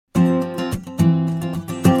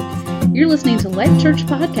You're listening to Life Church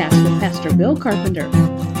Podcast with Pastor Bill Carpenter.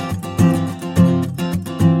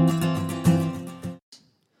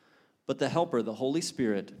 But the Helper, the Holy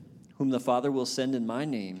Spirit, whom the Father will send in my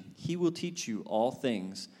name, he will teach you all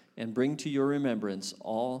things and bring to your remembrance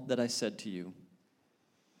all that I said to you.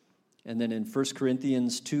 And then in 1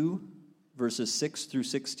 Corinthians 2, verses 6 through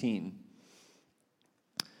 16.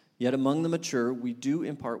 Yet among the mature we do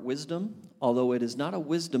impart wisdom, although it is not a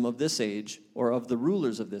wisdom of this age or of the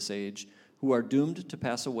rulers of this age, who are doomed to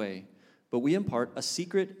pass away, but we impart a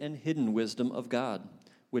secret and hidden wisdom of God,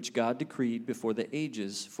 which God decreed before the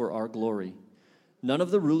ages for our glory. None of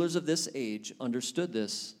the rulers of this age understood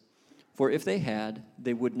this, for if they had,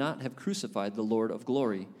 they would not have crucified the Lord of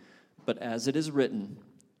glory. But as it is written,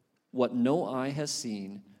 what no eye has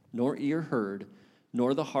seen, nor ear heard,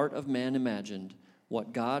 nor the heart of man imagined,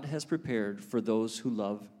 what God has prepared for those who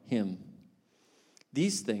love him.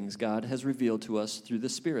 These things God has revealed to us through the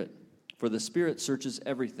Spirit, for the Spirit searches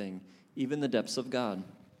everything, even the depths of God.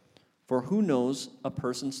 For who knows a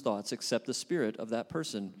person's thoughts except the spirit of that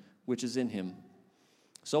person which is in him?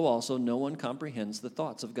 So also no one comprehends the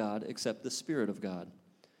thoughts of God except the Spirit of God.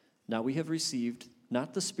 Now we have received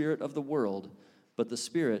not the spirit of the world, but the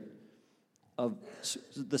Spirit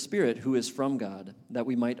who is from God, that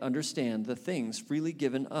we might understand the things freely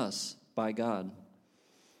given us by God.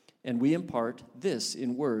 And we impart this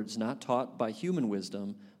in words not taught by human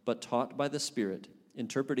wisdom, but taught by the Spirit,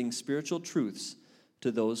 interpreting spiritual truths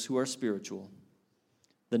to those who are spiritual.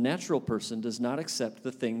 The natural person does not accept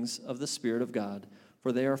the things of the Spirit of God,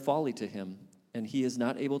 for they are folly to him, and he is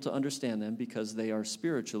not able to understand them because they are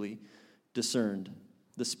spiritually discerned.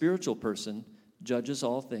 The spiritual person judges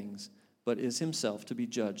all things, but is himself to be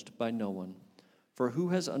judged by no one. For who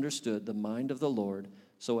has understood the mind of the Lord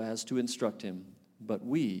so as to instruct him? But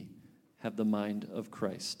we have the mind of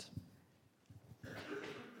Christ.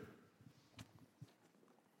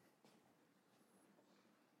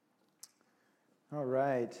 All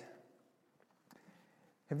right.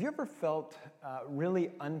 Have you ever felt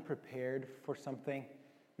really unprepared for something?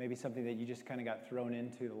 Maybe something that you just kind of got thrown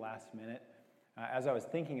into the last minute? As I was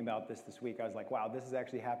thinking about this week, I was like, wow, this has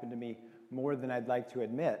actually happened to me more than I'd like to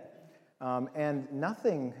admit. And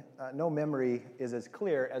no memory is as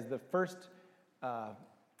clear as the first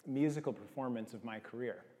musical performance of my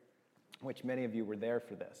career, which many of you were there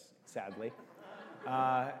for this, sadly.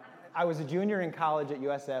 I was a junior in college at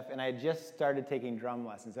USF, and I had just started taking drum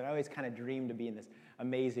lessons, and I always kind of dreamed of being this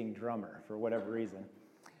amazing drummer for whatever reason.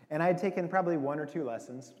 And I had taken probably one or two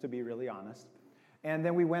lessons, to be really honest. And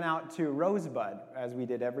then we went out to Rosebud, as we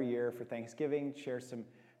did every year for Thanksgiving, share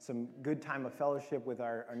some good time of fellowship with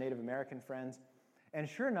our Native American friends. And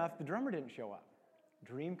sure enough, the drummer didn't show up.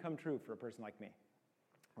 Dream come true for a person like me,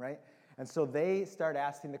 right? And so they start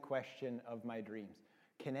asking the question of my dreams.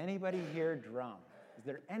 Can anybody here drum? Is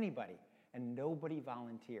there anybody? And nobody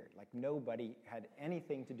volunteered. Like nobody had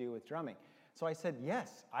anything to do with drumming. So I said,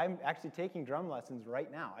 yes, I'm actually taking drum lessons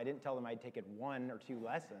right now. I didn't tell them I'd taken 1 or 2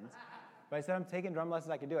 lessons. But I said, I'm taking drum lessons,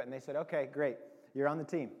 I can do it. And they said, okay, great, you're on the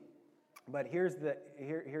team. But here's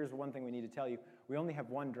one thing we need to tell you. We only have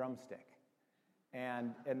one drumstick.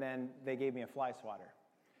 And then they gave me a fly swatter.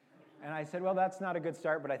 And I said, well, that's not a good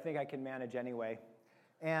start, but I think I can manage anyway.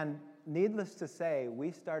 And needless to say,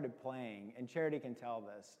 we started playing, and Charity can tell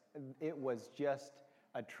this, it was just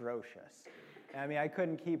atrocious. I mean, I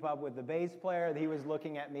couldn't keep up with the bass player. He was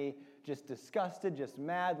looking at me just disgusted, just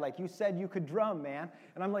mad, like, you said you could drum, man.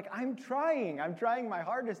 And I'm like, I'm trying my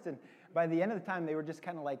hardest. And by the end of the time, they were just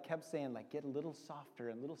kind of like, kept saying, like, get a little softer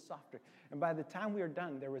and a little softer. And by the time we were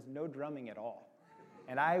done, there was no drumming at all.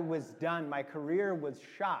 And I was done. My career was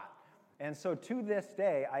shot. And so to this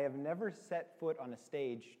day, I have never set foot on a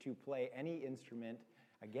stage to play any instrument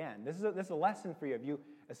again. This is a lesson for you. If you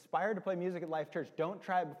aspire to play music at Life Church, don't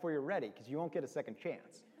try it before you're ready, because you won't get a second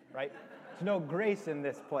chance, right? There's no grace in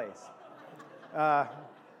this place.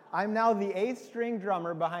 I'm now the 8th string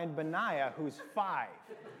drummer behind Benaiah, who's 5,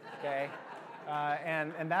 okay?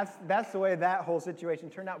 And that's the way that whole situation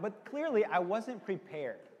turned out. But clearly, I wasn't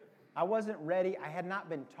prepared. I wasn't ready. I had not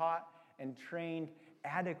been taught and trained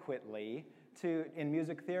adequately in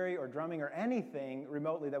music theory or drumming or anything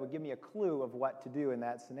remotely that would give me a clue of what to do in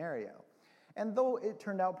that scenario. And though it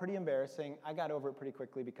turned out pretty embarrassing, I got over it pretty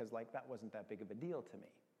quickly because that wasn't that big of a deal to me.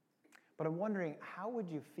 But I'm wondering, how would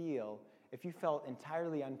you feel if you felt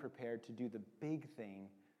entirely unprepared to do the big thing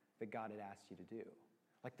that God had asked you to do?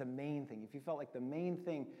 Like the main thing. If you felt like the main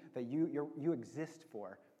thing that you exist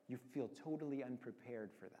for, you feel totally unprepared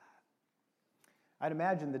for that. I'd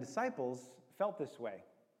imagine the disciples felt this way,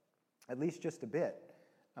 at least just a bit.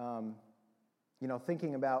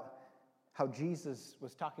 Thinking about how Jesus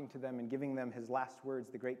was talking to them and giving them his last words,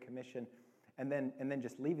 the Great Commission, and then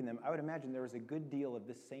just leaving them, I would imagine there was a good deal of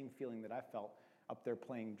this same feeling that I felt up there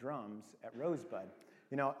playing drums at Rosebud.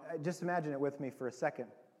 Just imagine it with me for a second.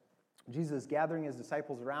 Jesus is gathering his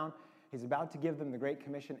disciples around. He's about to give them the Great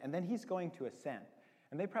Commission, and then he's going to ascend.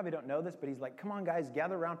 And they probably don't know this, but he's like, come on, guys,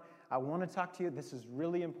 gather around. I want to talk to you. This is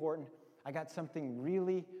really important. I got something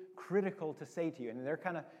really critical to say to you. And they're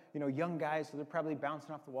kind of, young guys, so they're probably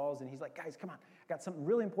bouncing off the walls. And he's like, guys, come on. I got something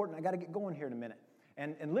really important. I got to get going here in a minute.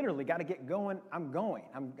 And literally, got to get going. I'm going.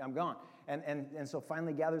 I'm gone. And so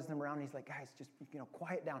finally gathers them around. And he's like, guys, just,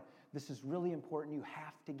 quiet down. This is really important. You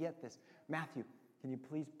have to get this. Matthew, can you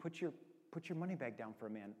please put your money bag down for a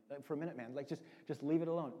minute, man. Like, just leave it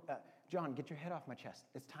alone. John, get your head off my chest.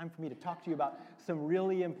 It's time for me to talk to you about some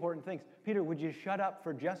really important things. Peter, would you shut up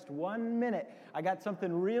for just 1 minute? I got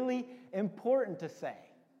something really important to say.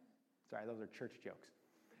 Sorry, those are church jokes.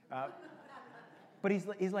 But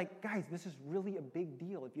he's like, guys, this is really a big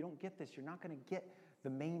deal. If you don't get this, you're not going to get the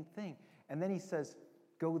main thing. And then he says,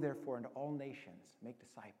 go therefore into all nations, make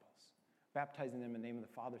disciples, baptizing them in the name of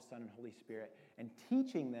the Father, Son, and Holy Spirit, and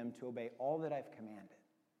teaching them to obey all that I've commanded.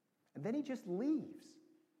 And then he just leaves,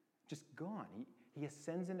 just gone. He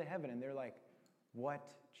ascends into heaven, and they're like, what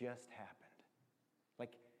just happened?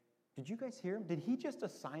 Like, did you guys hear him? Did he just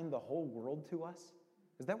assign the whole world to us?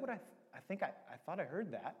 Is that what I think I thought I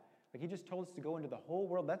heard that? Like, he just told us to go into the whole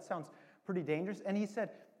world. That sounds pretty dangerous. And he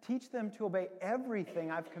said, teach them to obey everything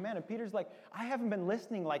I've commanded. Peter's like, I haven't been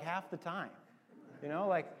listening like half the time.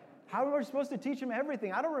 How are we supposed to teach them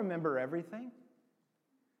everything? I don't remember everything.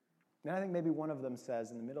 And I think maybe one of them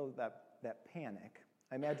says, in the middle of that panic,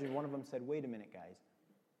 I imagine one of them said, wait a minute, guys.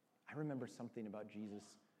 I remember something about Jesus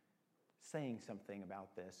saying something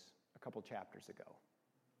about this a couple chapters ago.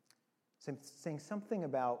 Saying something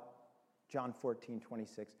about John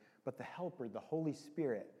 14:26, but the Helper, the Holy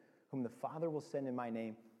Spirit, whom the Father will send in my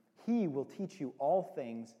name, he will teach you all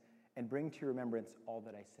things and bring to your remembrance all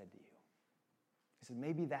that I said to you. He said,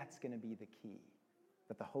 maybe that's going to be the key,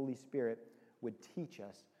 that the Holy Spirit would teach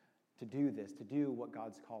us to do this, to do what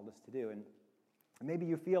God's called us to do. And maybe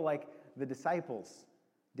you feel like the disciples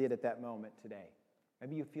did at that moment today.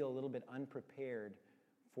 Maybe you feel a little bit unprepared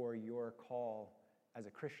for your call as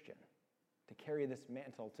a Christian, to carry this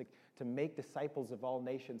mantle, to make disciples of all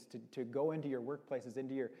nations, to go into your workplaces,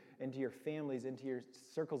 into your families, into your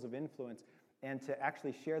circles of influence, and to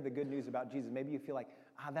actually share the good news about Jesus. Maybe you feel like,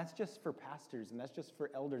 that's just for pastors, and that's just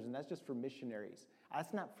for elders, and that's just for missionaries.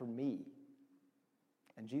 That's not for me.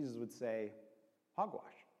 And Jesus would say, hogwash.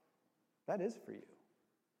 That is for you.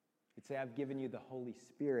 He'd say, I've given you the Holy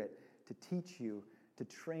Spirit to teach you, to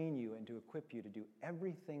train you, and to equip you to do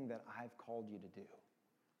everything that I've called you to do.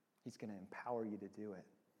 He's going to empower you to do it.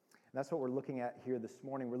 And that's what we're looking at here this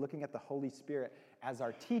morning. We're looking at the Holy Spirit as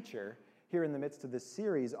our teacher here in the midst of this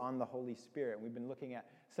series on the Holy Spirit. We've been looking at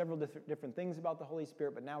several different things about the Holy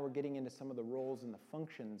Spirit, but now we're getting into some of the roles and the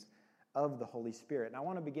functions of the Holy Spirit. And I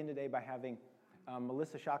want to begin today by having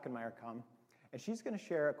Melissa Schockenmeyer come, and she's going to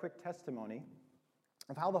share a quick testimony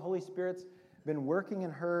of how the Holy Spirit's been working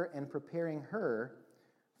in her and preparing her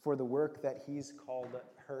for the work that he's called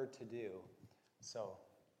her to do. So,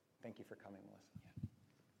 thank you for coming, Melissa.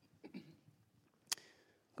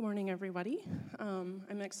 Good morning, everybody.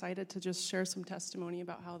 I'm excited to just share some testimony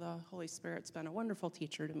about how the Holy Spirit's been a wonderful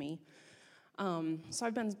teacher to me. So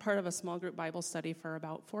I've been part of a small group Bible study for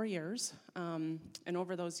about 4 years. And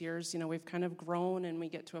over those years, we've kind of grown, and we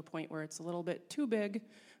get to a point where it's a little bit too big.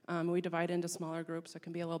 We divide into smaller groups so it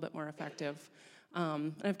can be a little bit more effective.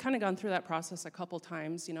 And I've kind of gone through that process a couple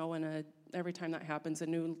times, when every time that happens, a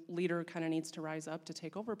new leader kind of needs to rise up to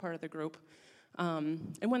take over part of the group.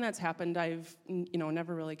 And when that's happened, I've,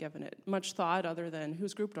 never really given it much thought other than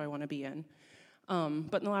whose group do I want to be in.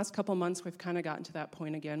 But in the last couple months, we've kind of gotten to that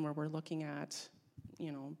point again where we're looking at,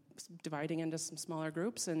 dividing into some smaller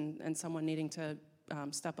groups and someone needing to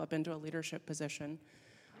step up into a leadership position.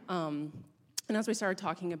 And as we started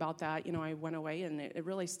talking about that, I went away and it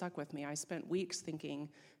really stuck with me. I spent weeks thinking,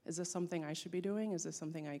 is this something I should be doing? Is this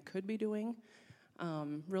something I could be doing?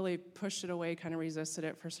 Really pushed it away, kind of resisted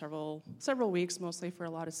it for several weeks, mostly for a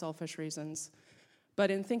lot of selfish reasons. But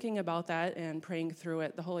in thinking about that and praying through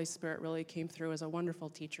it, the Holy Spirit really came through as a wonderful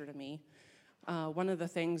teacher to me. One of the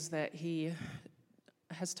things that he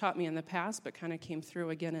has taught me in the past, but kind of came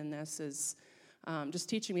through again in this, is just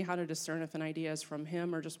teaching me how to discern if an idea is from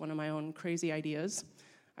him or just one of my own crazy ideas.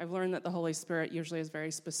 I've learned that the Holy Spirit usually is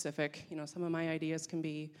very specific. Some of my ideas can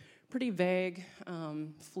be pretty vague,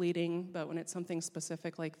 fleeting, but when it's something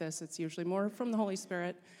specific like this, it's usually more from the Holy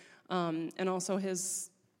Spirit. And also his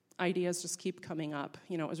ideas just keep coming up.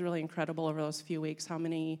 It was really incredible over those few weeks how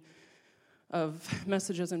many of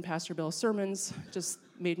messages in Pastor Bill's sermons just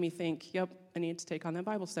made me think, yep, I need to take on that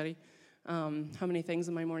Bible study. How many things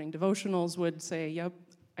in my morning devotionals would say, yep,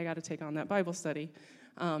 I got to take on that Bible study.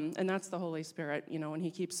 And that's the Holy Spirit, and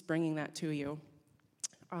he keeps bringing that to you.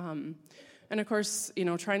 And of course,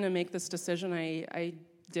 trying to make this decision, I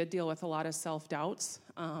did deal with a lot of self-doubts.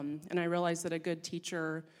 And I realized that a good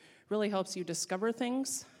teacher really helps you discover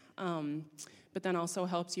things, but then also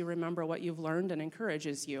helps you remember what you've learned and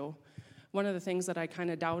encourages you. One of the things that I kind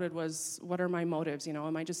of doubted was, what are my motives?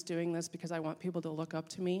 Am I just doing this because I want people to look up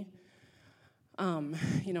to me?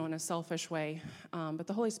 In a selfish way. But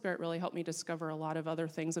the Holy Spirit really helped me discover a lot of other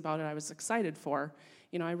things about it I was excited for.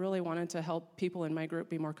 I really wanted to help people in my group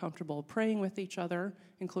be more comfortable praying with each other,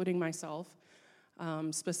 including myself.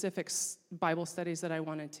 Specific Bible studies that I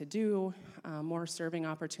wanted to do, more serving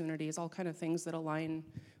opportunities, all kind of things that align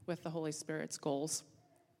with the Holy Spirit's goals.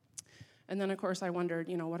 And then, of course, I wondered,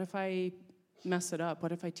 what if I mess it up?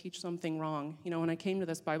 What if I teach something wrong? When I came to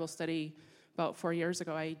this Bible study about 4 years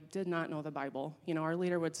ago, I did not know the Bible. Our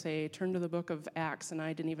leader would say, turn to the book of Acts, and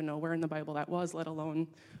I didn't even know where in the Bible that was, let alone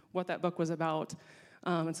what that book was about.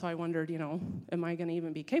 And so I wondered, am I going to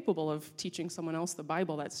even be capable of teaching someone else the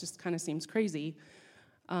Bible? That just kind of seems crazy.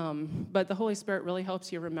 But the Holy Spirit really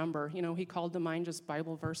helps you remember. He called to mind just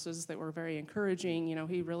Bible verses that were very encouraging.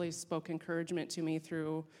 He really spoke encouragement to me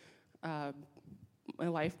through my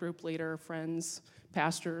life group leader, friends,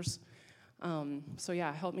 pastors.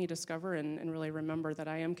 Help me discover and really remember that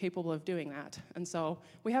I am capable of doing that. And so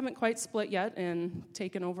we haven't quite split yet and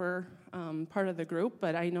taken over part of the group,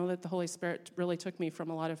 but I know that the Holy Spirit really took me from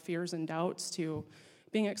a lot of fears and doubts to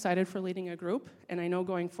being excited for leading a group. And I know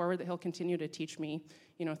going forward that he'll continue to teach me,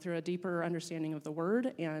 through a deeper understanding of the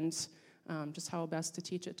Word and just how best to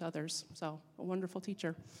teach it to others. So a wonderful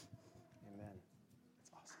teacher. Amen.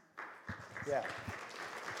 That's awesome. Yeah.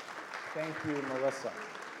 Thank you, Melissa.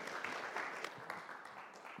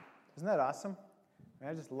 Isn't that awesome?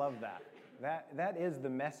 I just love that. That is the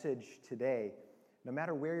message today. No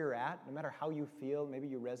matter where you're at, no matter how you feel, maybe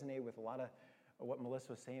you resonate with a lot of what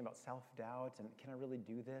Melissa was saying about self-doubt and can I really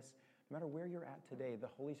do this? No matter where you're at today, the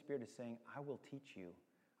Holy Spirit is saying, I will teach you.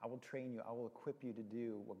 I will train you. I will equip you to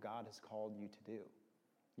do what God has called you to do.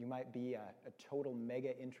 You might be a total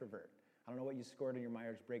mega introvert. I don't know what you scored on your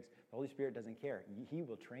Myers-Briggs. The Holy Spirit doesn't care. He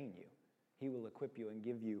will train you. He will equip you and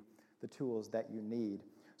give you the tools that you need.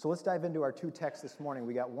 So let's dive into our two texts this morning.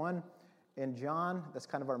 We got one in John, that's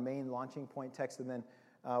kind of our main launching point text, and then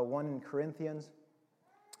one in Corinthians.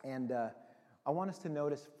 And I want us to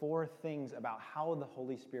notice 4 things about how the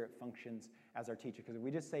Holy Spirit functions as our teacher. Because if we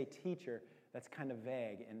just say teacher, that's kind of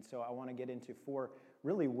vague. And so I want to get into 4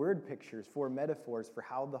 really word pictures, 4 metaphors for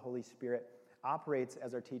how the Holy Spirit operates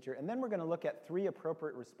as our teacher. And then we're going to look at 3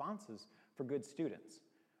 appropriate responses for good students.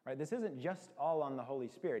 Right? This isn't just all on the Holy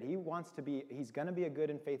Spirit. He's going to be a good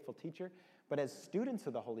and faithful teacher, but as students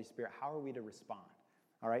of the Holy Spirit, how are we to respond?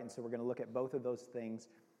 All right, and so we're going to look at both of those things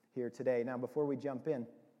here today. Now, before we jump in,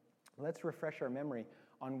 let's refresh our memory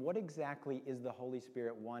on what exactly is the Holy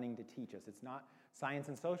Spirit wanting to teach us. It's not science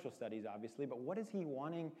and social studies, obviously, but what is he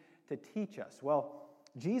wanting to teach us? Well,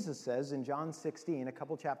 Jesus says in John 16, a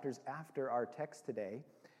couple chapters after our text today,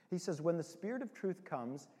 he says, when the Spirit of truth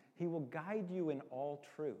comes, he will guide you in all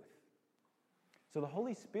truth. So the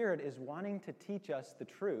Holy Spirit is wanting to teach us the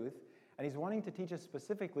truth, and he's wanting to teach us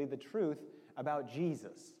specifically the truth about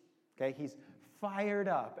Jesus. Okay, he's fired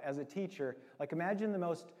up as a teacher. Like imagine the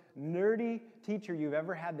most nerdy teacher you've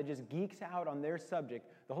ever had that just geeks out on their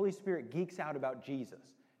subject. The Holy Spirit geeks out about Jesus.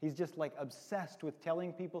 He's just like obsessed with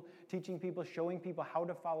telling people, teaching people, showing people how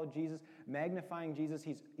to follow Jesus, magnifying Jesus.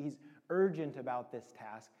 He's urgent about this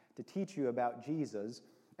task to teach you about Jesus.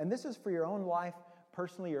 And this is for your own life,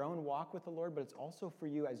 personally, your own walk with the Lord, but it's also for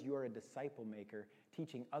you as you are a disciple maker,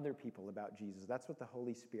 teaching other people about Jesus. That's what the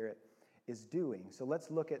Holy Spirit is doing. So let's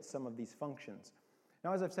look at some of these functions.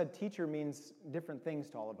 Now, as I've said, teacher means different things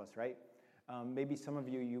to all of us, right? Maybe some of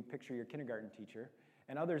you picture your kindergarten teacher,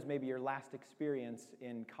 and others maybe your last experience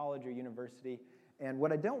in college or university. And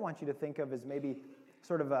what I don't want you to think of is maybe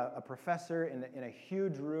sort of a professor in a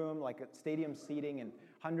huge room, like a stadium seating and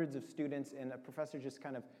hundreds of students, and a professor just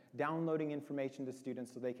kind of downloading information to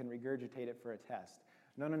students so they can regurgitate it for a test.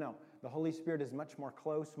 No. The Holy Spirit is much more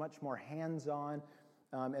close, much more hands-on,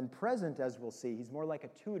 and present, as we'll see. He's more like a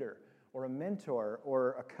tutor or a mentor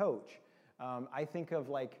or a coach. I think of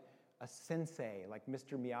like a sensei, like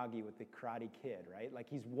Mr. Miyagi with the Karate Kid, right? Like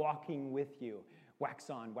he's walking with you, wax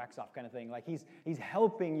on, wax off kind of thing. Like he's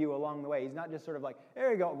helping you along the way. He's not just sort of like,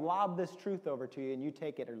 there you go, lob this truth over to you and you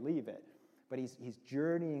take it or leave it. but he's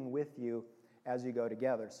journeying with you as you go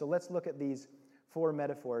together. So let's look at these 4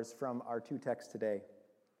 metaphors from our 2 texts today.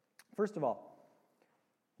 First of all,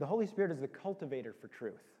 the Holy Spirit is the cultivator for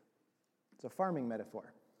truth. It's a farming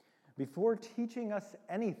metaphor. Before teaching us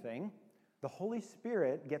anything, the Holy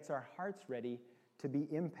Spirit gets our hearts ready to be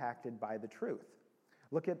impacted by the truth.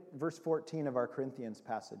 Look at verse 14 of our Corinthians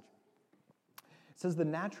passage. It says, "The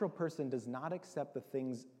natural person does not accept the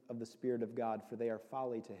things of the Spirit of God, for they are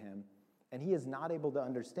folly to him, and he is not able to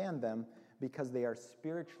understand them because they are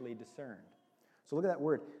spiritually discerned." So look at that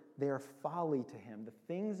word. They are folly to him. The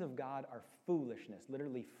things of God are foolishness,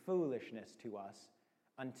 literally foolishness to us,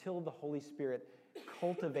 until the Holy Spirit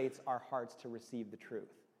cultivates our hearts to receive the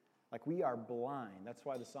truth. Like we are blind. That's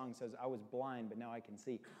why the song says, "I was blind, but now I can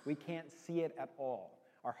see." We can't see it at all.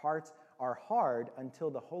 Our hearts are hard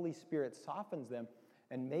until the Holy Spirit softens them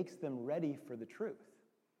and makes them ready for the truth.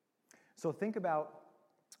 So think about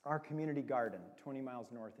our community garden, 20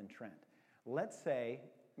 miles north in Trent. Let's say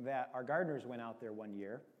that our gardeners went out there one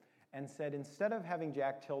year and said, instead of having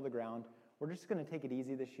Jack till the ground, we're just going to take it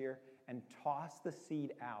easy this year and toss the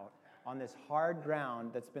seed out on this hard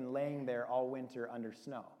ground that's been laying there all winter under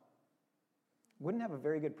snow. Wouldn't have a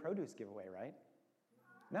very good produce giveaway, right?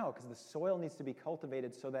 No, because the soil needs to be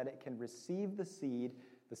cultivated so that it can receive the seed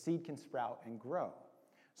can sprout and grow.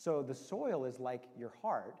 So the soil is like your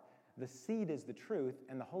heart, the seed is the truth,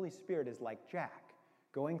 and the Holy Spirit is like Jack,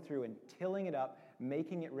 going through and tilling it up,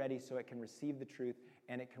 making it ready so it can receive the truth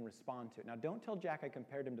and it can respond to it. Now, don't tell Jack I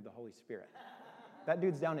compared him to the Holy Spirit. That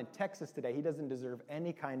dude's down in Texas today. He doesn't deserve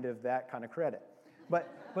any kind of that kind of credit. But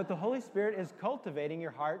the Holy Spirit is cultivating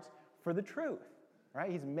your hearts for the truth, right?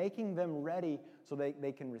 He's making them ready so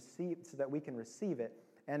they can receive, so that we can receive it.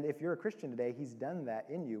 And if you're a Christian today, he's done that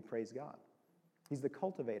in you, praise God. He's the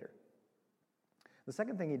cultivator. The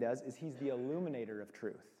second thing he does is he's the illuminator of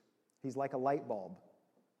truth. He's like a light bulb.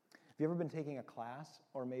 Have you ever been taking a class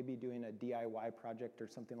or maybe doing a DIY project or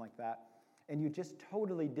something like that, and you just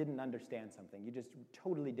totally didn't understand something? You just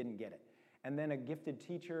totally didn't get it. And then a gifted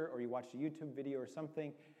teacher or you watched a YouTube video or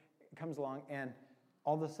something comes along and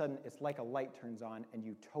all of a sudden it's like a light turns on and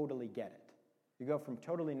you totally get it. You go from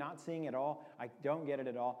totally not seeing it all, I don't get it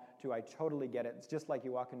at all, to I totally get it. It's just like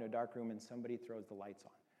you walk into a dark room and somebody throws the lights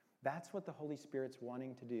on. That's what the Holy Spirit's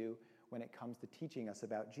wanting to do when it comes to teaching us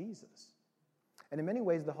about Jesus. And in many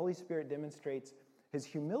ways, the Holy Spirit demonstrates his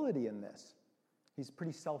humility in this. He's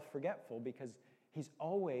pretty self-forgetful because he's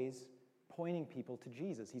always pointing people to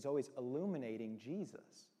Jesus. He's always illuminating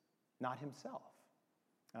Jesus, not himself.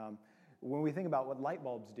 When we think about what light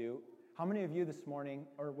bulbs do, how many of you this morning,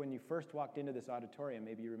 or when you first walked into this auditorium,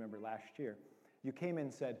 maybe you remember last year, you came in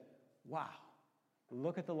and said, wow,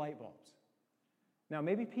 look at the light bulbs. Now,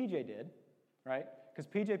 maybe PJ did, right? Because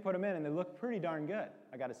PJ put them in and they look pretty darn good,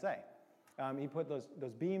 I got to say. He put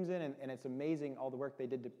those beams in, and it's amazing all the work they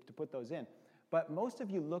did to put those in. But most of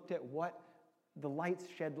you looked at what the lights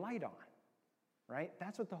shed light on, right?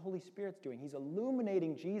 That's what the Holy Spirit's doing. He's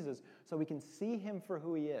illuminating Jesus so we can see him for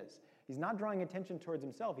who he is. He's not drawing attention towards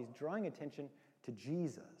himself. He's drawing attention to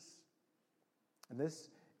Jesus. And this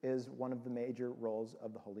is one of the major roles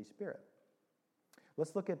of the Holy Spirit.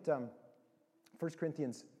 Let's look at 1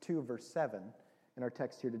 Corinthians 2, verse 7 in our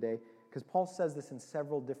text here today, because Paul says this in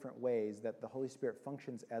several different ways, that the Holy Spirit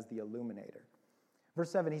functions as the illuminator.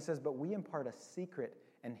 Verse 7, he says, "But we impart a secret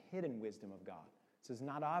and hidden wisdom of God." This is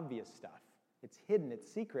not obvious stuff. It's hidden, it's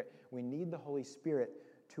secret. We need the Holy Spirit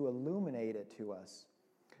to illuminate it to us.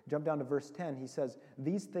 Jump down to verse 10. He says,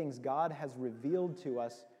 "These things God has revealed to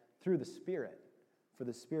us through the Spirit, for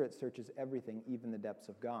the Spirit searches everything, even the depths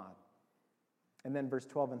of God." And then verse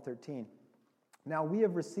 12 and 13. "Now we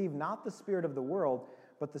have received not the spirit of the world,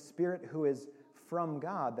 but the Spirit who is from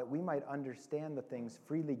God, that we might understand the things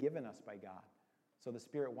freely given us by God." So the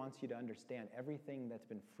Spirit wants you to understand everything that's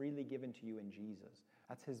been freely given to you in Jesus.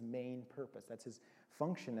 That's his main purpose. That's his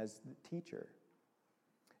function as the teacher.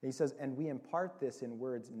 And he says, "And we impart this in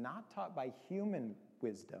words not taught by human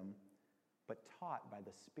wisdom, but taught by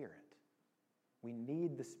the Spirit." We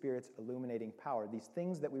need the Spirit's illuminating power. These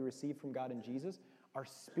things that we receive from God in Jesus are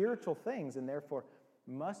spiritual things and therefore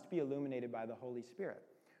must be illuminated by the Holy Spirit.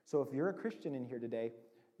 So if you're a Christian in here today,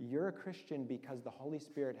 you're a Christian because the Holy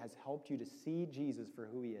Spirit has helped you to see Jesus for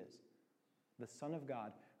who he is. The Son of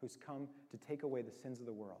God who's come to take away the sins of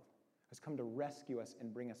the world, who's come to rescue us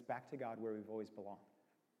and bring us back to God where we've always belonged.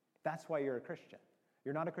 That's why you're a Christian.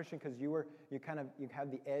 You're not a Christian because you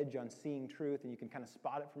have the edge on seeing truth and you can kind of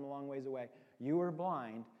spot it from a long ways away. You were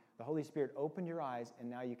blind. The Holy Spirit opened your eyes and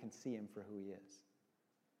now you can see him for who he is.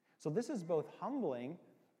 So this is both humbling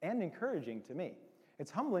and encouraging to me.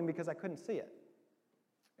 It's humbling because I couldn't see it.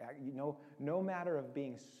 No matter of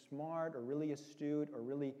being smart or really astute or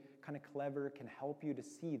really kind of clever can help you to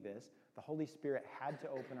see this. The Holy Spirit had to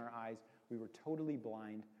open our eyes. We were totally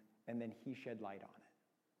blind, and then he shed light on it.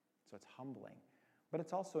 So it's humbling. But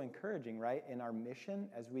it's also encouraging, right, in our mission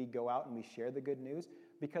as we go out and we share the good news,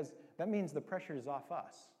 because that means the pressure is off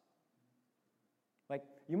us. Like,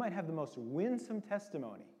 you might have the most winsome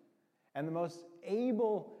testimony and the most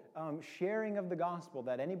able sharing of the gospel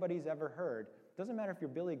that anybody's ever heard. Doesn't matter if you're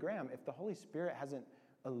Billy Graham. If the Holy Spirit hasn't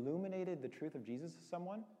illuminated the truth of Jesus to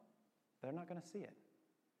someone, they're not going to see it.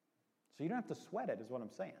 So you don't have to sweat it, is what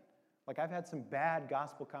I'm saying. Like, I've had some bad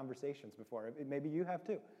gospel conversations before. Maybe you have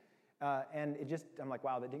too. And I'm like,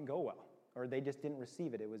 wow, that didn't go well. Or they just didn't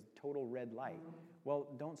receive it. It was total red light. Well,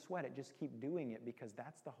 don't sweat it. Just keep doing it, because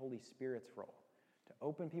that's the Holy Spirit's role. To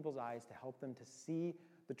open people's eyes, to help them to see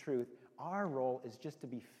the truth. Our role is just to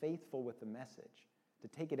be faithful with the message, to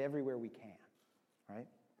take it everywhere we can, right?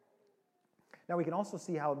 Now, we can also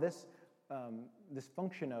see how this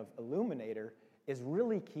function of illuminator is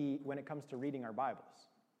really key when it comes to reading our Bibles,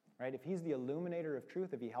 right? If he's the illuminator of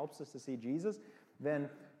truth, if he helps us to see Jesus, then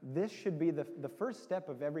this should be the first step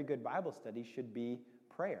of every good Bible study should be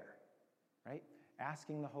prayer, right?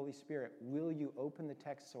 Asking the Holy Spirit, will you open the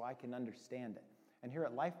text so I can understand it? And here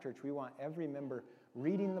at Life Church, we want every member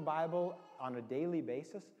reading the Bible on a daily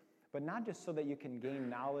basis, but not just so that you can gain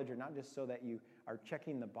knowledge or not just so that you are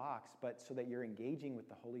checking the box, but so that you're engaging with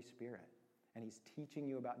the Holy Spirit. And he's teaching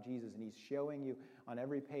you about Jesus, and he's showing you on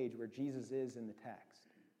every page where Jesus is in the text.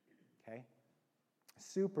 Okay?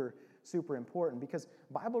 Super, super important, because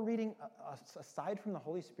Bible reading, aside from the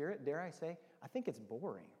Holy Spirit, dare I say, I think it's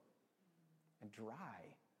boring and dry.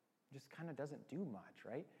 Just kind of doesn't do much,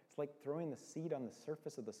 right? It's like throwing the seed on the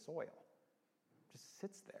surface of the soil. It just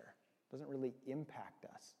sits there. Doesn't really impact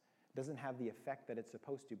us. Doesn't have the effect that it's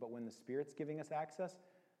supposed to. But when the Spirit's giving us access,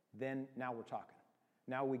 then now we're talking.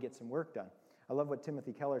 Now we get some work done. I love what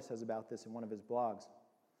Timothy Keller says about this in one of his blogs.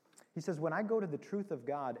 He says, when I go to the truth of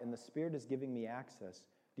God and the Spirit is giving me access,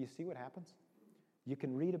 do you see what happens? You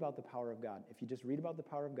can read about the power of God. If you just read about the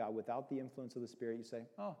power of God without the influence of the Spirit, you say,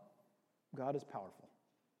 oh, God is powerful.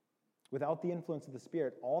 Without the influence of the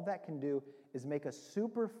Spirit, all that can do is make a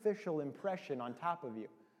superficial impression on top of you.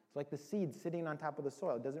 It's like the seed sitting on top of the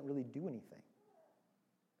soil. It doesn't really do anything.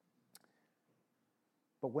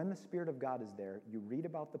 But when the Spirit of God is there, you read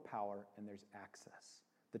about the power and there's access.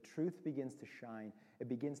 The truth begins to shine. It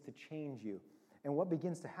begins to change you. And what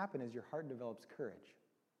begins to happen is your heart develops courage.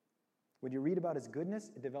 When you read about his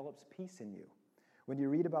goodness, it develops peace in you. When you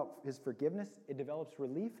read about his forgiveness, it develops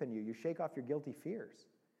relief in you. You shake off your guilty fears.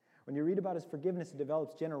 When you read about his forgiveness, it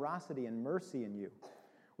develops generosity and mercy in you.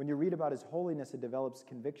 When you read about his holiness, it develops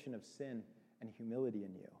conviction of sin and humility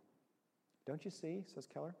in you. Don't you see, says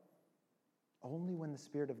Keller? Only when the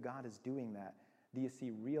Spirit of God is doing that do you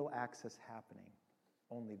see real access happening.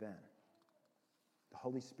 Only then. The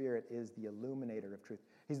Holy Spirit is the illuminator of truth.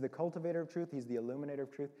 He's the cultivator of truth. He's the illuminator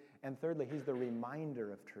of truth. And thirdly, he's the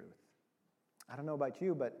reminder of truth. I don't know about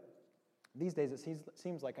you, but these days it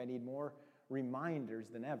seems like I need more reminders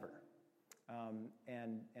than ever.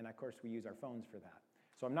 And of course, we use our phones for that.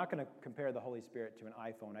 So I'm not going to compare the Holy Spirit to an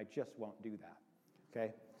iPhone. I just won't do that.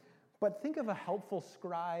 Okay? But think of a helpful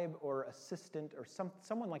scribe or assistant or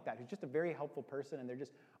someone like that who's just a very helpful person, and they're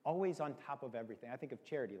just always on top of everything. I think of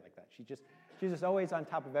Charity like that. She's just always on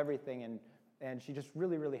top of everything, and she's just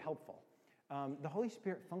really, really helpful. The Holy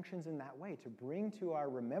Spirit functions in that way, to bring to our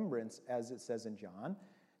remembrance, as it says in John,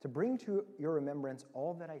 to bring to your remembrance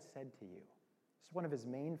all that I said to you. It's one of his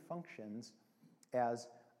main functions as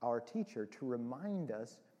our teacher, to remind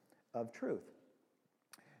us of truth.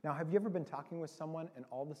 Now, have you ever been talking with someone and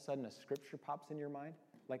all of a sudden a scripture pops in your mind,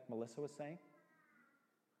 like Melissa was saying?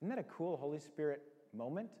 Isn't that a cool Holy Spirit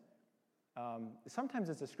moment? Sometimes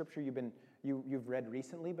it's a scripture you've read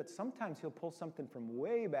recently, but sometimes he'll pull something from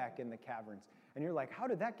way back in the caverns, and you're like, how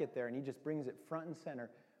did that get there? And he just brings it front and center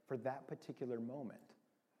for that particular moment.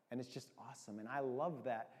 And it's just awesome, and I love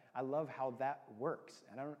that. I love how that works.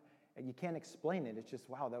 And you can't explain it. It's just,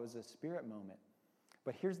 wow, that was a Spirit moment.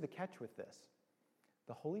 But here's the catch with this.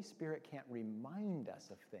 The Holy Spirit can't remind us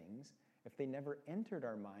of things if they never entered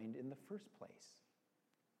our mind in the first place.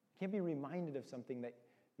 You can't be reminded of something that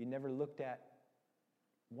you never looked at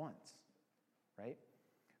once, right?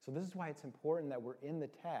 So this is why it's important that we're in the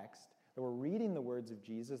text, that we're reading the words of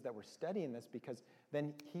Jesus, that we're studying this, because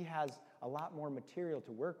then he has a lot more material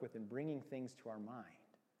to work with in bringing things to our mind.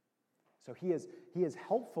 So he is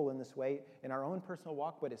helpful in this way in our own personal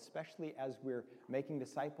walk, but especially as we're making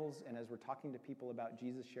disciples and as we're talking to people about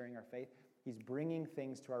Jesus, sharing our faith, he's bringing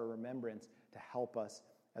things to our remembrance to help us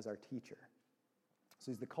as our teacher.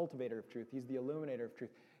 So he's the cultivator of truth. He's the illuminator of truth.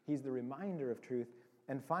 He's the reminder of truth.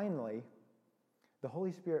 And finally, the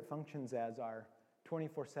Holy Spirit functions as our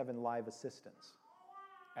 24/7 live assistance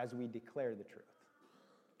as we declare the truth.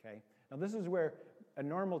 Okay? Now this is where a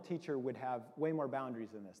normal teacher would have way more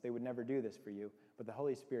boundaries than this. They would never do this for you, but the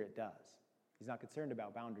Holy Spirit does. He's not concerned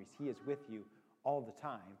about boundaries. He is with you all the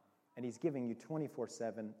time, and he's giving you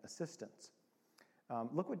 24/7 assistance.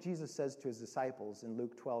 Look what Jesus says to his disciples in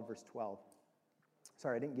Luke 12, verse 12.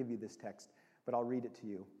 Sorry, I didn't give you this text, but I'll read it to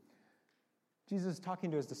you. Jesus is talking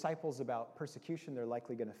to his disciples about persecution they're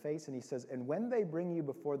likely going to face, and he says, "And when they bring you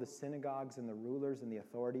before the synagogues and the rulers and the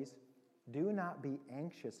authorities, do not be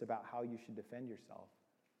anxious about how you should defend yourself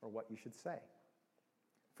or what you should say.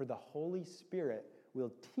 For the Holy Spirit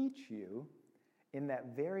will teach you in that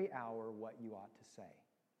very hour what you ought to say."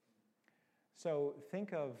 So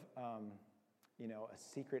think of, a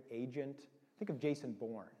secret agent. Think of Jason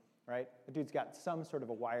Bourne, right? The dude's got some sort of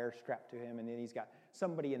a wire strapped to him, and then he's got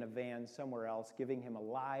somebody in a van somewhere else giving him a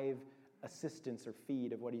live assistance or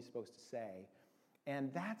feed of what he's supposed to say.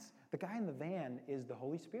 And that's, the guy in the van is the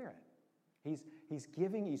Holy Spirit. He's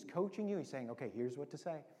coaching you. He's saying, okay, here's what to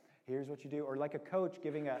say. Here's what you do. Or like a coach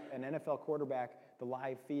giving an NFL quarterback the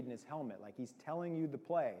live feed in his helmet. Like he's telling you the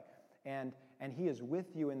play. And he is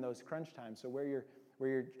with you in those crunch times. So where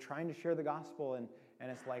you're trying to share the gospel and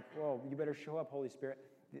it's like, well, you better show up, Holy Spirit.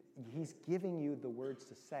 He's giving you the words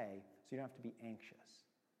to say so you don't have to be anxious.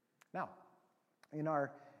 Now, in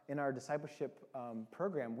our discipleship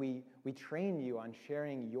program, we train you on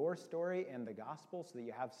sharing your story and the gospel so that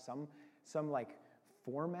you have some like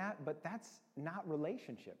format, but that's not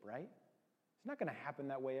relationship, right? It's not going to happen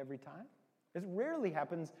that way every time. It rarely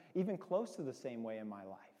happens even close to the same way in my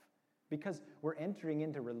life because we're entering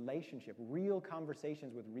into relationship, real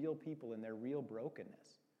conversations with real people in their real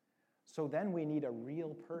brokenness. So then we need a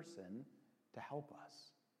real person to help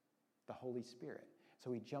us, the Holy Spirit.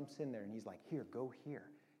 So he jumps in there and he's like, here, go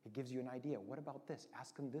here. He gives you an idea. What about this?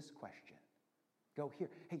 Ask him this question. Go here.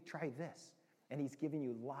 Hey, try this. And he's giving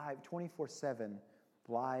you live, 24/7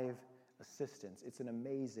 live assistance. It's an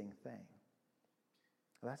amazing thing.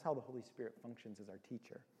 That's how the Holy Spirit functions as our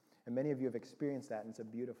teacher. And many of you have experienced that, and it's a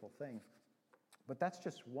beautiful thing. But that's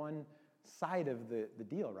just one side of the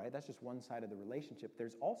deal, right? That's just one side of the relationship.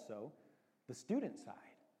 There's also the student side,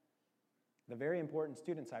 the very important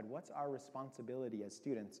student side. What's our responsibility as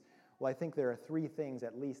students? Well, I think there are three things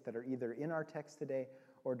at least that are either in our text today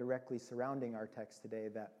or directly surrounding our text today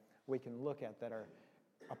that we can look at that are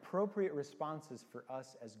appropriate responses for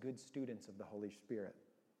us as good students of the Holy Spirit.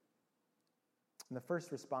 And the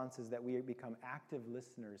first response is that we become active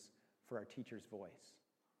listeners for our teacher's voice,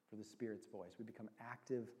 for the Spirit's voice. We become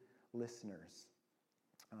active listeners.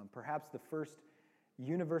 Perhaps the first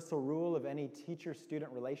universal rule of any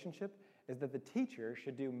teacher-student relationship is that the teacher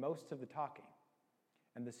should do most of the talking,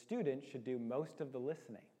 and the student should do most of the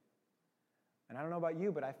listening. And I don't know about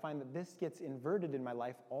you, but I find that this gets inverted in my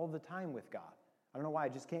life all the time with God. I don't know why, I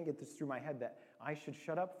just can't get this through my head that I should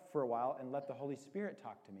shut up for a while and let the Holy Spirit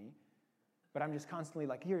talk to me. But I'm just constantly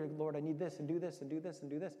like, here, Lord, I need this, and do this, and do this, and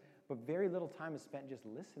do this. But very little time is spent just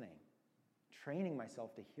listening, training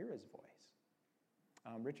myself to hear his voice.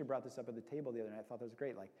 Richard brought this up at the table the other night. I thought that was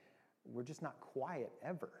great. Like, we're just not quiet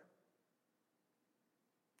ever.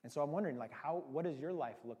 And so I'm wondering, like, what does your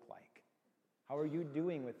life look like? How are you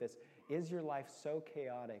doing with this? Is your life so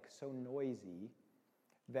chaotic, so noisy,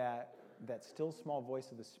 that still small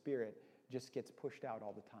voice of the Spirit just gets pushed out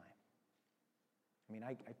all the time? I mean,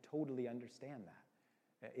 I totally understand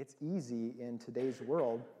that. It's easy in today's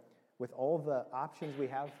world with all the options we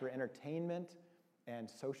have for entertainment and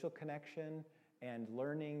social connection and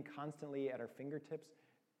learning constantly at our fingertips.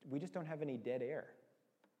 We just don't have any dead air,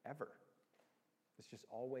 ever. It's just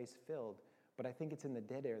always filled. But I think it's in the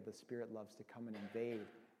dead air the Spirit loves to come and invade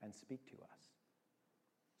and speak to us.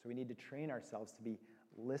 So we need to train ourselves to be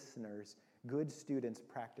listeners. Good students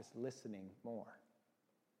practice listening more.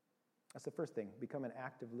 That's the first thing. Become an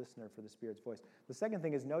active listener for the Spirit's voice. The second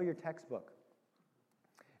thing is know your textbook.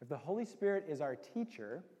 If the Holy Spirit is our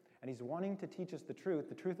teacher and he's wanting to teach us the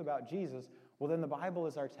truth about Jesus, well, then the Bible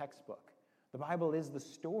is our textbook. The Bible is the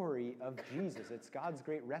story of Jesus. It's God's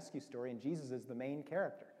great rescue story, and Jesus is the main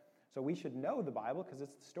character. So we should know the Bible because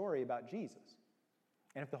it's the story about Jesus.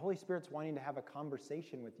 And if the Holy Spirit's wanting to have a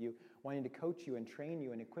conversation with you, wanting to coach you and train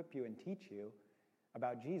you and equip you and teach you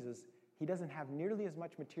about Jesus, he doesn't have nearly as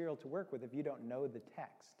much material to work with if you don't know the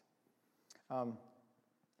text.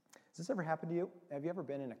 Has this ever happened to you? Have you ever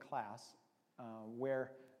been in a class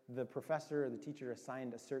where the professor or the teacher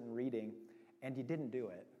assigned a certain reading and you didn't do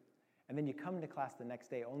it? And then you come to class the next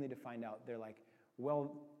day only to find out they're like,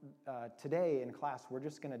 Well, today in class, we're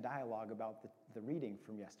just going to dialogue about the reading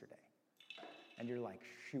from yesterday. And you're like,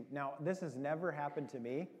 shoot. Now, this has never happened to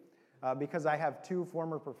me because I have 2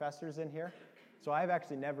 former professors in here. So I've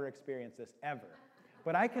actually never experienced this ever.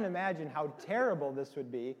 But I can imagine how terrible this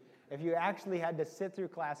would be if you actually had to sit through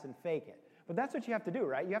class and fake it. But that's what you have to do,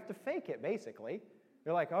 right? You have to fake it, basically.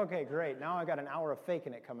 You're like, okay, great. Now I got an hour of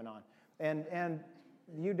faking it coming on. And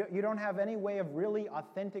you don't have any way of really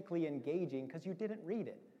authentically engaging because you didn't read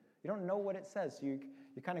it. You don't know what it says. So you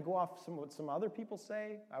kind of go off what some other people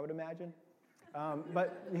say, I would imagine.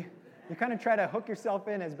 But you kind of try to hook yourself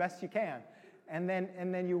in as best you can. And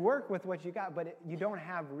then you work with what you got, but you don't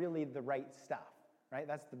have really the right stuff, right?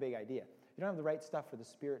 That's the big idea. You don't have the right stuff for the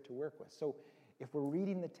Spirit to work with. So if we're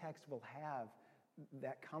reading the text, we'll have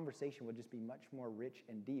that conversation will just be much more rich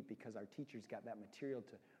and deep because our teachers got that material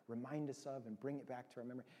to remind us of and bring it back to our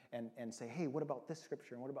memory and say, hey, what about this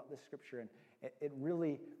scripture and what about this scripture? And it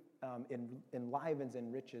really enlivens,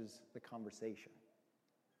 enriches the conversation.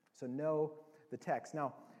 So know the text.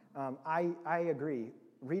 Now, I agree.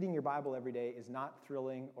 Reading your Bible every day is not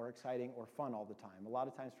thrilling or exciting or fun all the time. A lot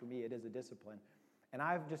of times for me, it is a discipline. And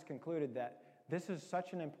I've just concluded that this is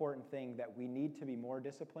such an important thing that we need to be more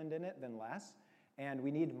disciplined in it than less. And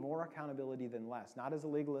we need more accountability than less, not as a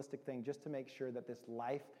legalistic thing, just to make sure that this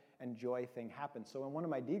life and joy thing happens. So in one of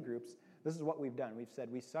my D groups, this is what we've done. We've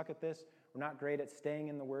said we suck at this. We're not great at staying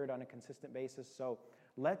in the Word on a consistent basis. So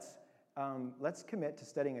let's commit to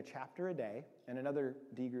studying a chapter a day. And another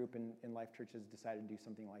D group in Life Church has decided to do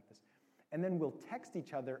something like this. And then we'll text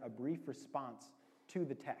each other a brief response to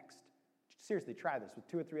the text. Seriously, try this with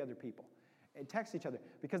 2 or 3 other people. And text each other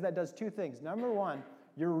because that does 2 things. Number 1,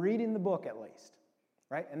 you're reading the book at least.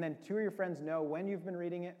 Right? And then 2 of your friends know when you've been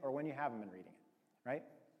reading it or when you haven't been reading it, right?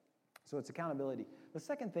 So it's accountability. The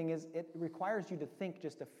second thing is it requires you to think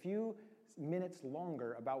just a few minutes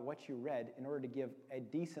longer about what you read in order to give a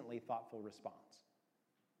decently thoughtful response.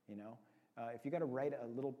 You know, if you got to write a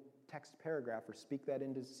little text paragraph or speak that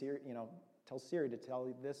into Siri, tell Siri to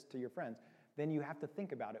tell this to your friends, then you have to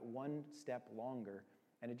think about it 1 step longer,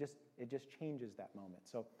 and it just changes that moment.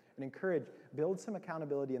 So and encourage, build some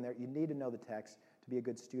accountability in there. You need to know the text to be a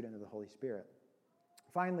good student of the Holy Spirit.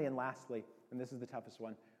 Finally and lastly, and this is the toughest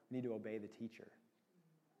one, we need to obey the teacher.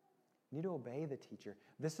 You need to obey the teacher.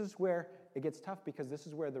 This is where it gets tough because this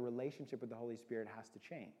is where the relationship with the Holy Spirit has to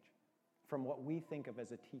change from what we think of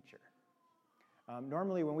as a teacher.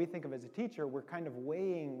 Normally when we think of as a teacher, we're kind of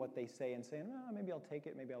weighing what they say and saying, oh, maybe I'll take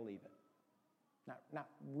it, maybe I'll leave it. Not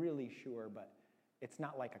really sure, but it's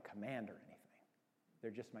not like a command or anything.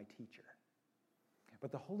 They're just my teacher.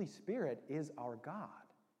 But the Holy Spirit is our God.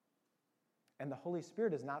 And the Holy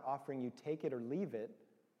Spirit is not offering you take it or leave it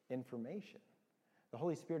information. The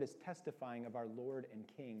Holy Spirit is testifying of our Lord and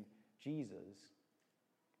King, Jesus,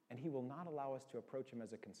 and he will not allow us to approach him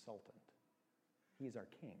as a consultant. He is our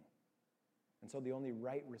King. And so the only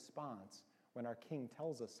right response when our King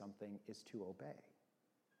tells us something is to obey.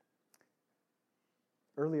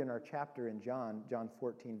 Earlier in our chapter in John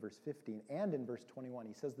 14, verse 15, and in verse 21,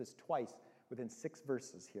 he says this twice within 6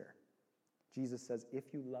 verses here. Jesus says, if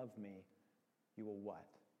you love me, you will what?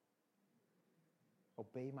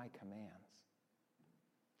 Obey my commands.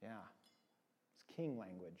 Yeah, it's king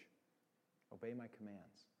language. Obey my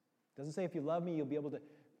commands. It doesn't say if you love me, you'll be able to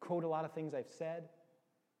quote a lot of things I've said.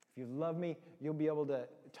 If you love me, you'll be able to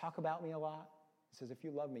talk about me a lot. It says if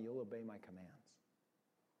you love me, you'll obey my commands.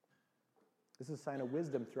 This is a sign of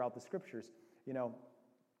wisdom throughout the scriptures. You know,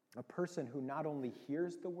 a person who not only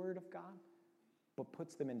hears the word of God, but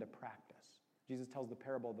puts them into practice. Jesus tells the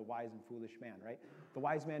parable of the wise and foolish man, right? The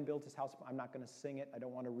wise man built his house. I'm not going to sing it. I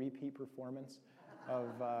don't want a repeat performance of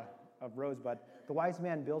Rosebud. The wise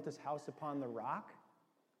man built his house upon the rock.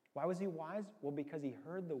 Why was he wise? Well, because he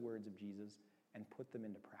heard the words of Jesus and put them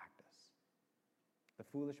into practice. The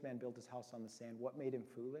foolish man built his house on the sand. What made him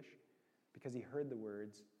foolish? Because he heard the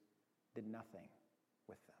words, did nothing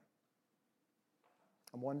with them.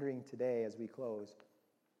 I'm wondering today as we close,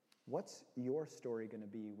 what's your story going to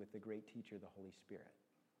be with the great teacher, the Holy Spirit?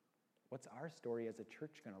 What's our story as a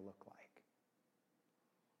church going to look like?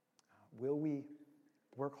 Will we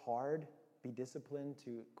work hard, be disciplined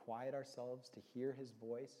to quiet ourselves, to hear his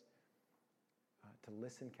voice, to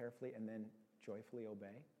listen carefully, and then joyfully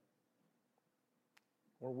obey?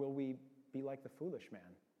 Or will we be like the foolish man,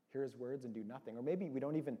 hear his words and do nothing? Or maybe we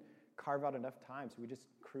don't even carve out enough time, so we just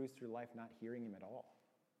cruise through life not hearing him at all.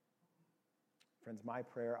 Friends, my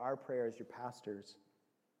prayer, our prayer as your pastors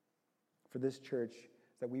for this church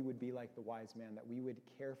is that we would be like the wise man, that we would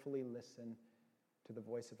carefully listen to the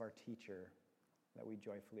voice of our teacher, that we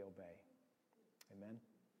joyfully obey. Amen?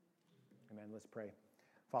 Amen. Let's pray.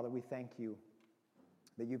 Father, we thank you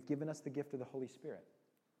that you've given us the gift of the Holy Spirit,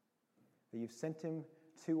 that you've sent him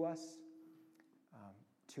to us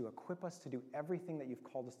to equip us to do everything that you've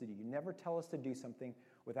called us to do. You never tell us to do something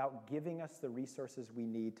without giving us the resources we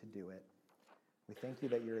need to do it. We thank you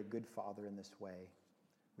that you're a good Father in this way.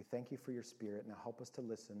 We thank you for your Spirit. Now help us to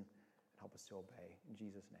listen and help us to obey. In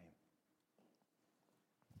Jesus' name.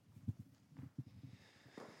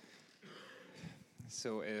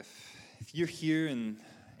 So if you're here and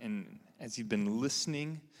as you've been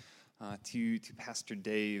listening to Pastor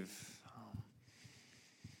Dave,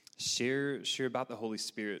 share about the Holy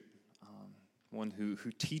Spirit, one who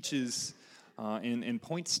teaches and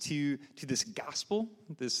points to this gospel,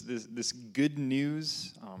 this good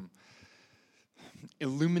news,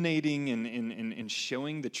 illuminating and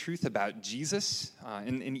showing the truth about Jesus,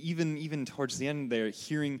 and even towards the end there,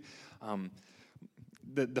 hearing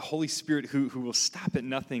the Holy Spirit who will stop at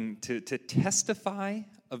nothing to testify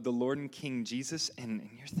of the Lord and King Jesus, and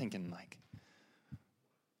you're thinking like,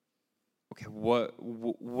 okay,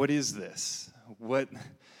 what is this?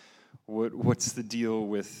 What's the deal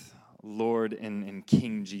with Lord and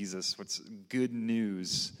King Jesus? What's good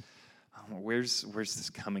news? Where's this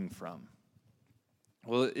coming from?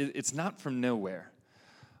 Well, it's not from nowhere.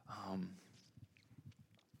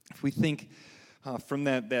 If we think from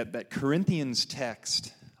that Corinthians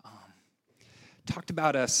text, talked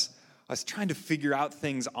about us trying to figure out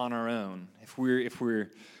things on our own. If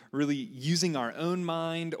we're really using our own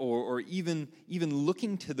mind, or even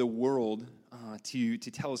looking to the world to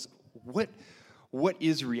tell us what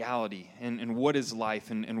is reality and what is life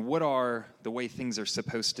and what are the way things are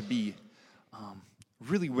supposed to be.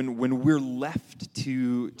 Really, when we're left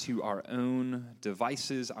to our own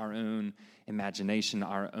devices, our own imagination,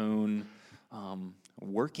 our own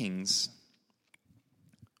workings,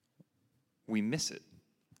 we miss it.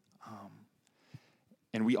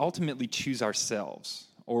 And we ultimately choose ourselves,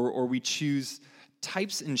 or we choose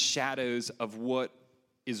types and shadows of what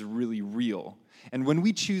is really real. And when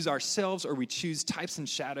we choose ourselves, or we choose types and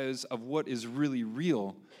shadows of what is really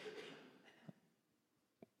real,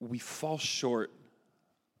 we fall short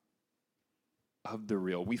of the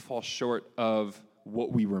real. We fall short of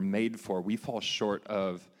what we were made for. We fall short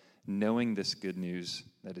of knowing this good news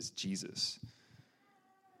that is Jesus.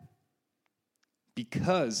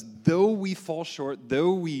 Because though we fall short,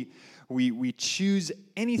 though we choose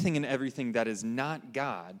anything and everything that is not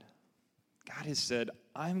God, God has said,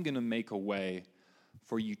 I'm going to make a way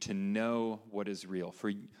for you to know what is real,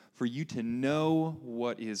 for you to know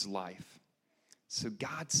what is life. So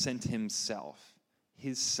God sent himself,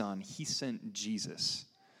 his son. He sent Jesus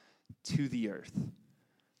to the earth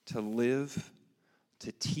to live,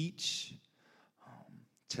 to teach,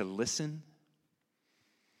 to listen,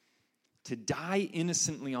 to die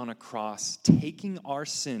innocently on a cross, taking our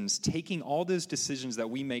sins, taking all those decisions that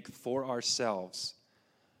we make for ourselves,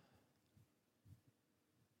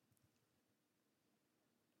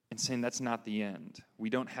 and saying that's not the end. We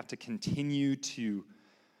don't have to continue to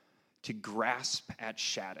grasp at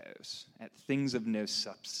shadows, at things of no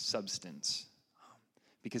substance.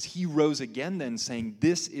 Because he rose again then saying,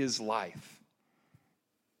 this is life.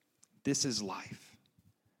 This is life.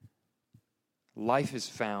 Life is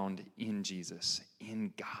found in Jesus,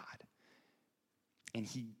 in God. And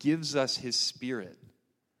he gives us his Spirit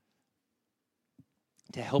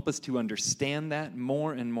to help us to understand that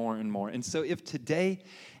more and more and more. And so if today,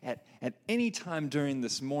 at any time during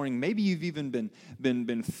this morning, maybe you've even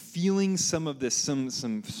been feeling some of this, some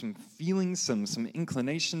feelings, some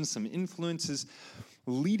inclinations, some influences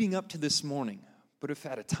leading up to this morning, but if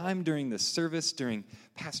at a time during this service, during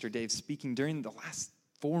Pastor Dave speaking, during the last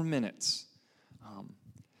 4 minutes,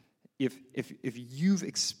 if you've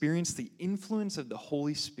experienced the influence of the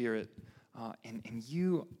Holy Spirit and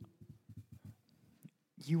you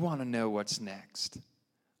want to know what's next,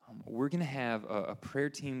 we're going to have a prayer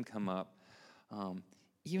team come up.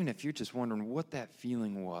 Even if you're just wondering what that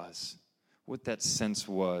feeling was, what that sense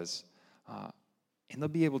was, and they'll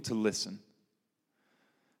be able to listen.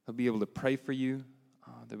 They'll be able to pray for you.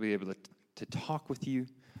 They'll be able to talk with you.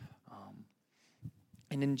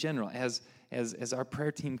 And in general, as our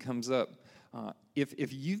prayer team comes up,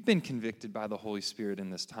 if you've been convicted by the Holy Spirit in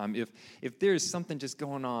this time, if there is something just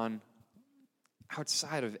going on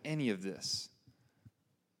outside of any of this,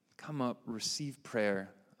 come up, receive prayer,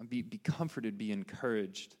 be comforted, be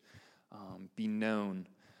encouraged, be known,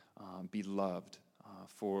 be loved,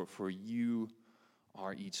 for you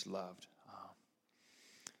are each loved.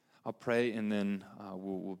 I'll pray, and then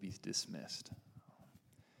we'll be dismissed.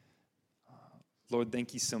 Lord,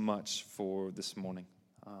 thank you so much for this morning.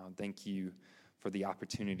 Thank you for the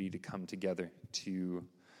opportunity to come together to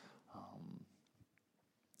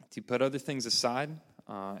put other things aside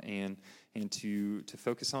and to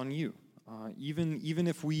focus on you. Even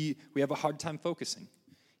if we have a hard time focusing,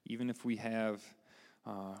 even if we have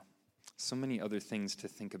so many other things to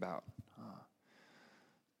think about.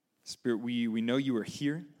 Spirit, we know you are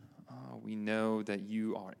here. We know that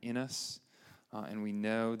you are in us. And we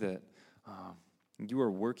know that you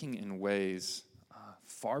are working in ways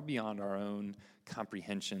far beyond our own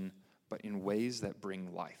comprehension, but in ways that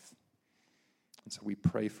bring life. And so we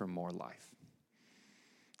pray for more life.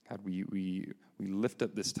 God, we lift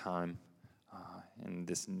up this time and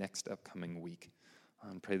this next upcoming week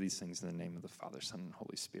and pray these things in the name of the Father, Son, and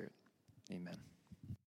Holy Spirit. Amen.